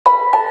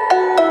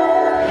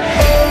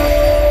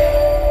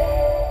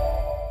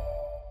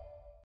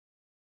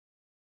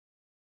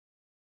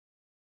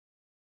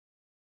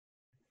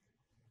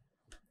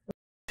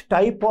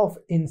type of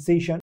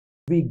incision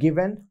be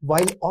given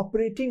while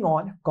operating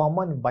on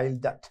common bile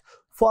duct?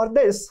 For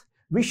this,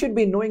 we should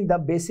be knowing the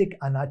basic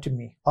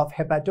anatomy of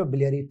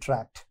hepatobiliary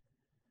tract.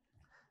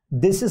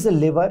 This is the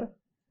liver.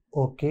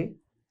 Okay.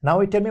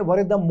 Now tell me, what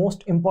is the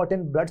most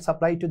important blood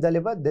supply to the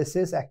liver? This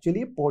is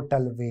actually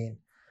portal vein.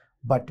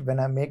 But when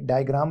I make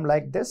diagram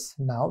like this,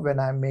 now when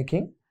I'm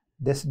making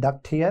this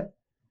duct here,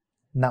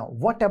 now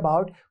what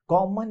about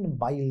common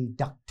bile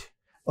duct?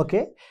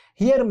 Okay,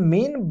 here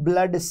main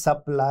blood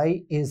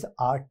supply is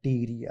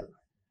arterial.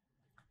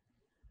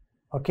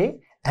 Okay,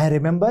 and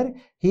remember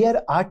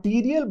here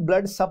arterial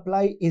blood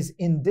supply is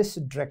in this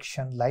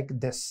direction, like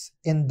this,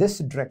 in this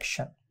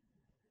direction.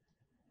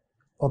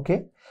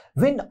 Okay,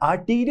 when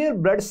arterial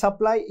blood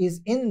supply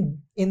is in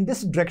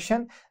this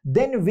direction,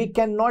 then we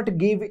cannot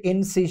give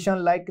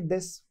incision like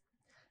this.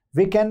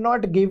 We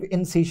cannot give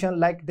incision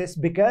like this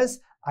because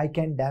I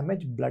can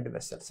damage blood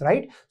vessels,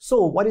 right?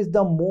 So what is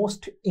the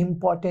most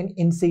important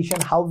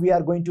incision? How we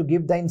are going to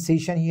give the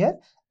incision here?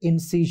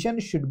 Incision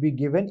should be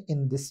given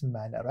in this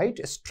manner, right?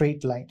 A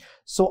straight line.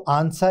 So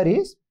answer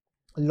is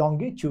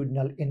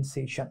longitudinal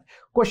incision.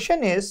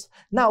 Question is,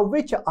 now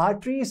which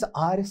arteries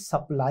are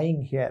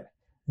supplying here?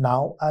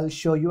 Now I'll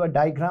show you a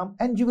diagram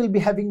and you will be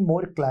having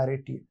more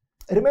clarity.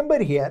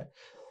 Remember here,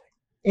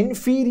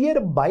 inferior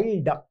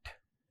bile duct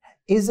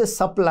is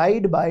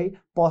supplied by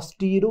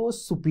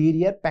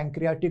posterior-superior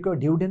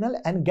pancreatico-duodenal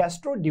and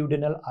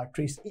gastroduodenal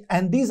arteries,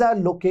 and these are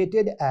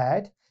located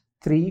at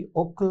 3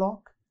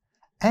 o'clock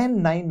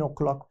and 9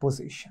 o'clock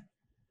position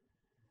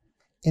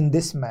in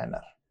this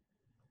manner,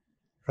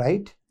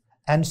 right?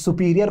 And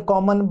superior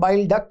common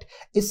bile duct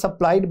is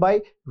supplied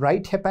by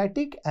right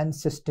hepatic and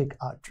cystic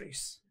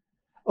arteries.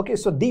 Okay,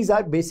 so these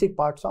are basic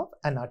parts of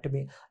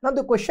anatomy. Now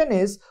the question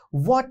is,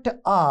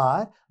 what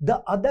are the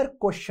other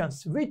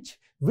questions which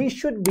we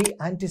should be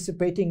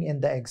anticipating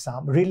in the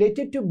exam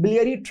related to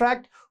biliary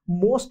tract?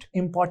 Most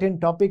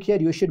important topic here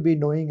you should be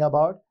knowing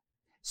about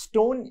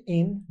stone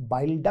in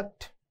bile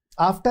duct.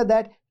 After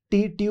that,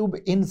 T-tube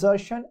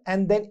insertion,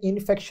 and then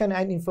infection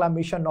and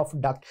inflammation of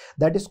duct,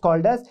 that is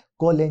called as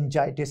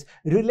cholangitis.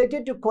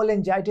 Related to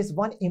cholangitis,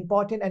 one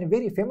important and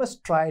very famous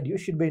triad you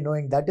should be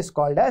knowing, that is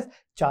called as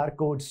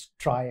Charcot's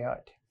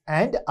triad.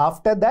 And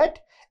after that,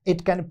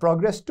 it can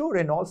progress to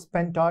Reynolds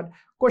pentad.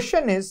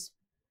 Question is,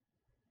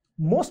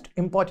 most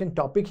important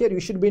topic here you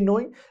should be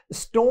knowing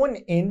stone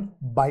in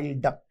bile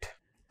duct.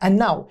 And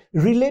now,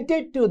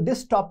 related to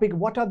this topic,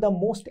 what are the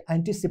most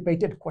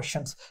anticipated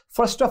questions?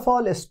 First of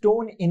all, a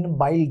stone in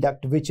bile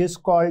duct, which is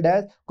called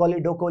as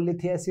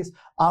choledocholithiasis.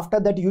 After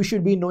that, you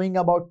should be knowing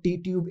about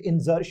T-tube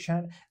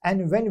insertion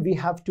and when we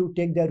have to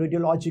take the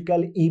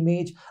radiological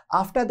image.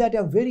 After that,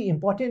 a very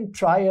important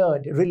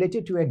triad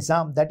related to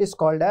exam, that is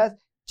called as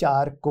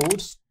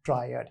Charcot's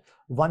triad.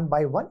 One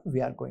by one,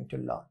 we are going to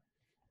learn.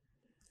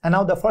 And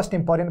now the first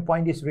important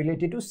point is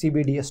related to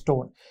CBD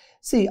stone.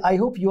 See, I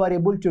hope you are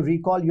able to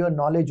recall your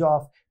knowledge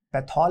of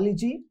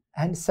pathology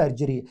and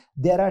surgery.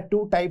 There are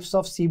two types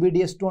of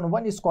CBD stone.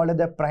 One is called as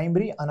the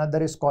primary,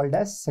 another is called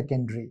as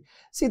secondary.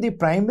 See, the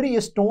primary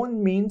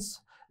stone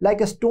means like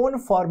a stone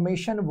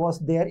formation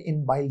was there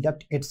in bile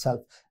duct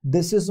itself.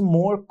 This is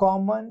more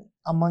common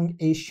among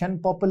Asian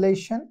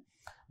population.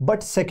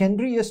 But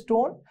secondary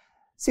stone,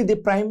 see, the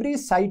primary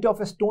site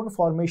of a stone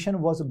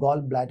formation was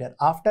gallbladder.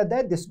 After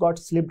that, this got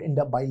slipped in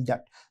the bile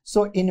duct.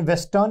 So in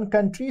Western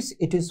countries,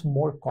 it is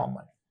more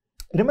common.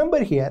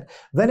 Remember here,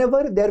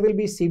 whenever there will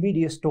be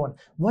CBD stone,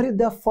 what is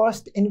the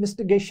first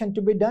investigation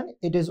to be done?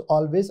 It is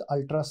always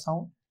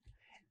ultrasound.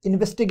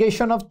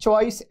 Investigation of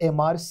choice,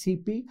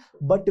 MRCP,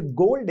 but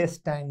gold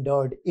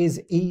standard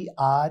is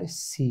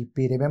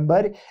ERCP.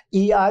 Remember,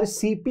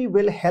 ERCP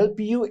will help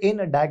you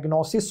in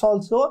diagnosis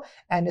also,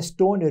 and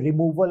stone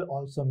removal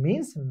also,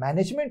 means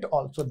management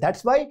also.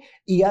 That's why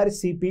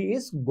ERCP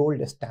is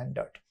gold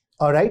standard.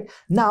 All right.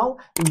 Now,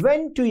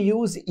 when to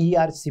use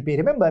ERCP?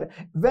 Remember,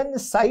 when the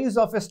size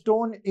of a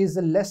stone is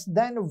less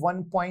than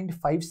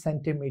 1.5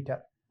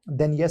 centimeter,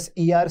 then yes,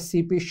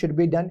 ERCP should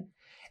be done.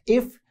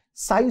 If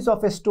size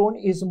of a stone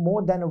is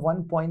more than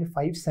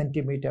 1.5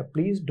 centimeter,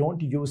 please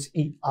don't use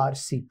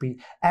ERCP.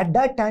 At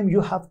that time,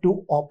 you have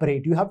to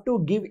operate. You have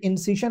to give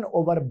incision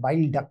over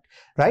bile duct,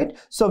 right?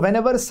 So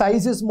whenever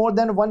size is more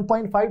than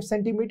 1.5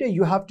 centimeter,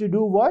 you have to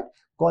do what?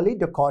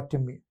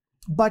 Choledochotomy.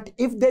 But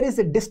if there is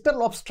a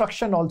distal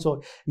obstruction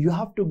also, you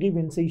have to give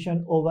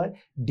incision over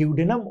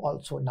duodenum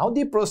also. Now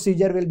the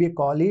procedure will be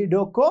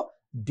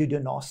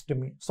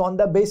choledochoduodenostomy. So on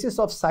the basis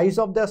of size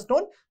of the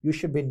stone, you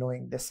should be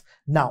knowing this.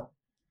 Now,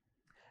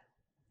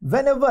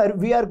 whenever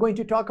we are going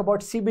to talk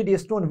about CBD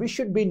stone, we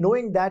should be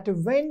knowing that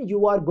when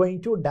you are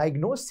going to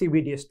diagnose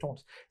CBD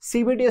stones.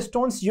 CBD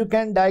stones you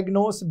can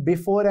diagnose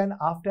before and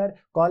after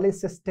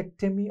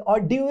cholecystectomy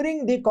or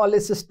during the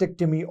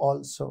cholecystectomy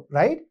also,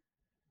 right?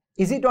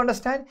 Easy to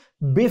understand?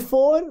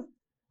 Before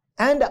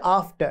and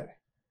after.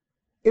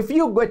 If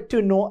you get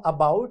to know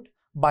about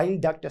bile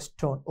duct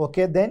stone,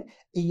 okay, then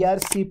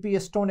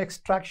ERCP stone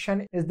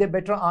extraction is the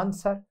better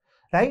answer,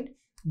 right?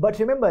 But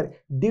remember,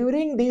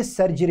 during this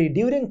surgery,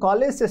 during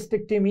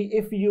cholecystectomy,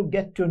 if you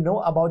get to know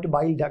about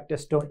bile duct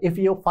stone, if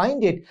you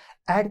find it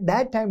at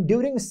that time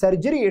during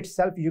surgery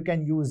itself, you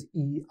can use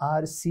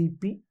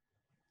𝗬RCP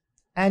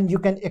and you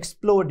can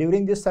explore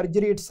during the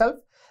surgery itself,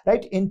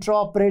 right?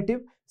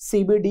 Intraoperative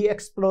CBD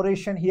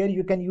exploration. Here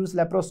you can use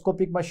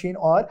laparoscopic machine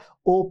or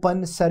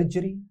open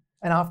surgery,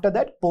 and after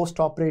that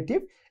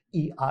post-operative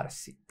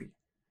𝗬RCP.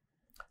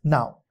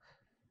 Now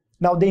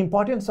the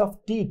importance of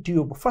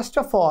T-tube. First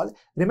of all,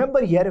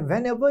 remember here,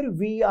 whenever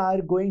we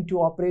are going to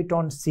operate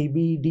on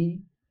CBD,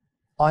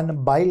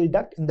 on bile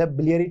duct in the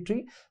biliary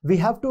tree, we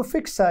have to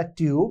fix a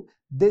tube.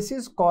 This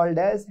is called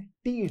as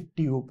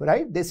T-tube,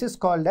 right? This is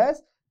called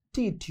as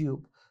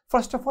T-tube.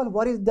 First of all,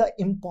 what is the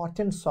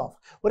importance of,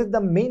 what is the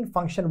main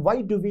function?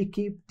 Why do we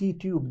keep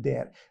T-tube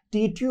there?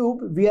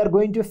 T-tube, we are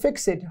going to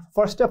fix it,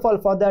 first of all,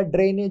 for the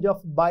drainage of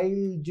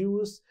bile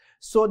juice,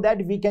 so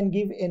that we can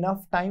give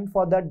enough time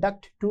for the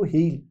duct to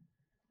heal.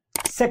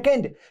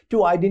 Second,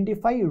 to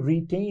identify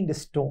retained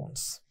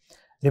stones.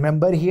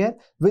 Remember here,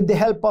 with the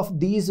help of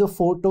these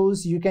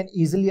photos, you can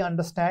easily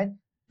understand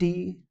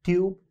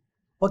T-tube.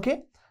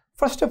 Okay,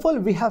 first of all,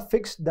 we have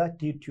fixed the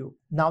T-tube.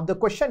 Now the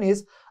question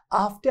is,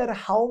 after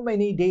how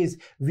many days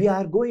we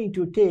are going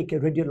to take a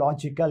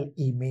radiological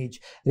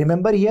image?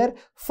 Remember here,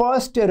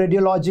 first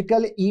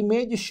radiological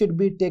image should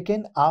be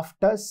taken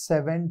after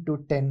 7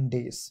 to 10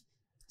 days.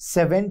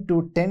 7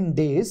 to 10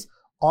 days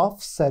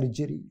of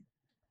surgery.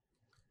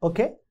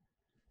 Okay.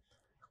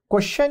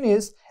 Question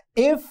is,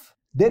 if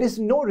there is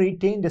no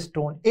retained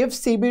stone, if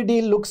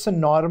CBD looks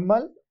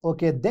normal,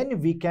 okay, then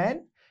we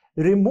can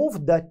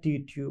remove the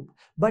T-tube.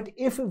 But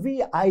if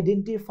we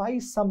identify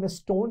some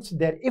stones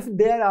there, if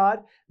there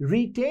are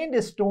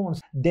retained stones,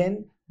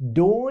 then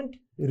don't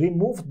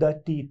remove the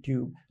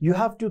T-tube. You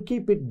have to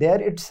keep it there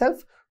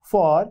itself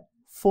for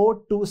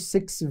 4 to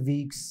 6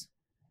 weeks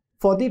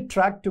for the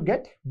tract to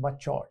get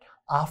matured.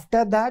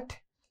 After that,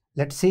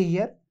 let's see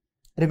here.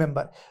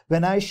 Remember,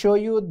 when I show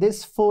you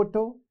this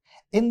photo,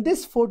 in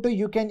this photo,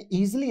 you can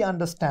easily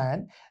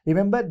understand.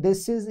 Remember,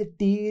 this is a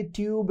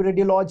T-tube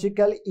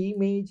radiological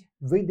image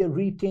with the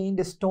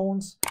retained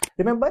stones.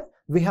 Remember,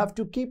 we have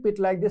to keep it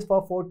like this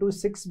for 4 to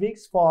 6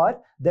 weeks for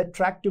the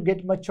tract to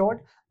get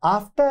matured.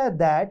 After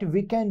that,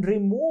 we can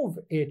remove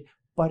it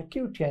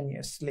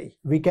percutaneously.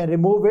 We can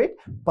remove it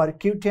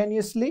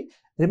percutaneously.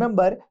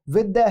 Remember,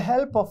 with the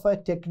help of a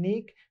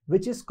technique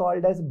which is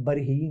called as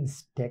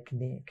Воргин's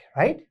technique,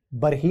 right?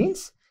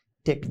 Воргин's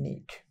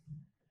technique.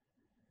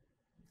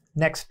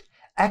 Next,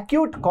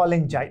 acute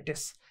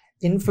cholangitis,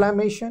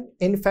 inflammation,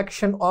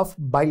 infection of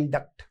bile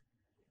duct.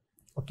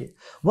 Okay,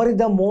 what is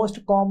the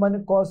most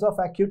common cause of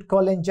acute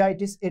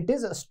cholangitis? It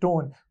is a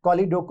stone,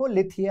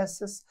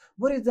 cholelithiasis.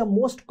 What is the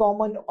most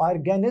common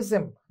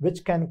organism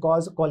which can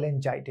cause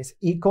cholangitis?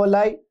 E.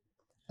 coli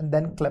and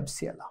then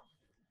Klebsiella.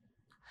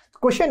 The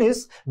question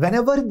is,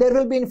 whenever there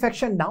will be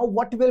infection, now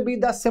what will be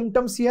the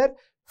symptoms here?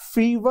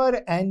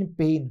 Fever and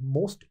pain,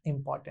 most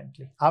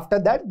importantly. After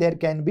that, there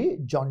can be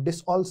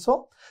jaundice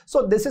also.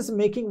 So this is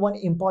making one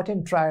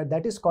important triad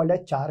that is called a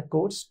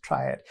Charcot's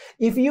triad.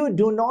 If you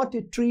do not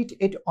treat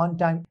it on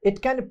time, it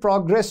can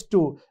progress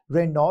to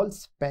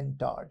Raynaud's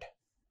pentad.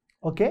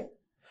 Okay,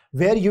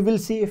 where you will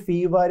see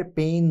fever,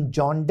 pain,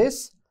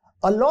 jaundice.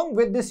 Along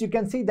with this, you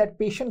can see that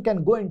patient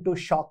can go into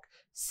shock,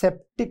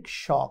 septic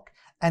shock,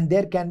 and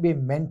there can be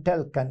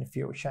mental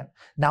confusion.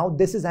 Now,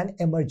 this is an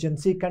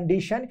emergency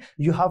condition.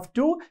 You have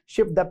to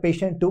shift the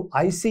patient to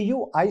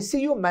ICU.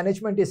 ICU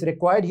management is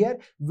required here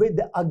with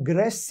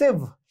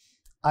aggressive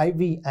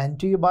IV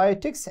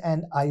antibiotics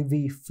and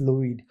IV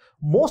fluid.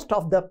 Most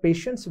of the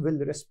patients will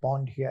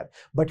respond here,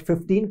 but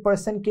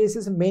 15%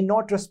 cases may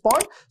not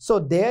respond. So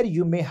there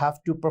you may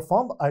have to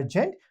perform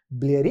urgent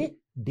biliary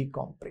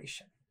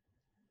decompression.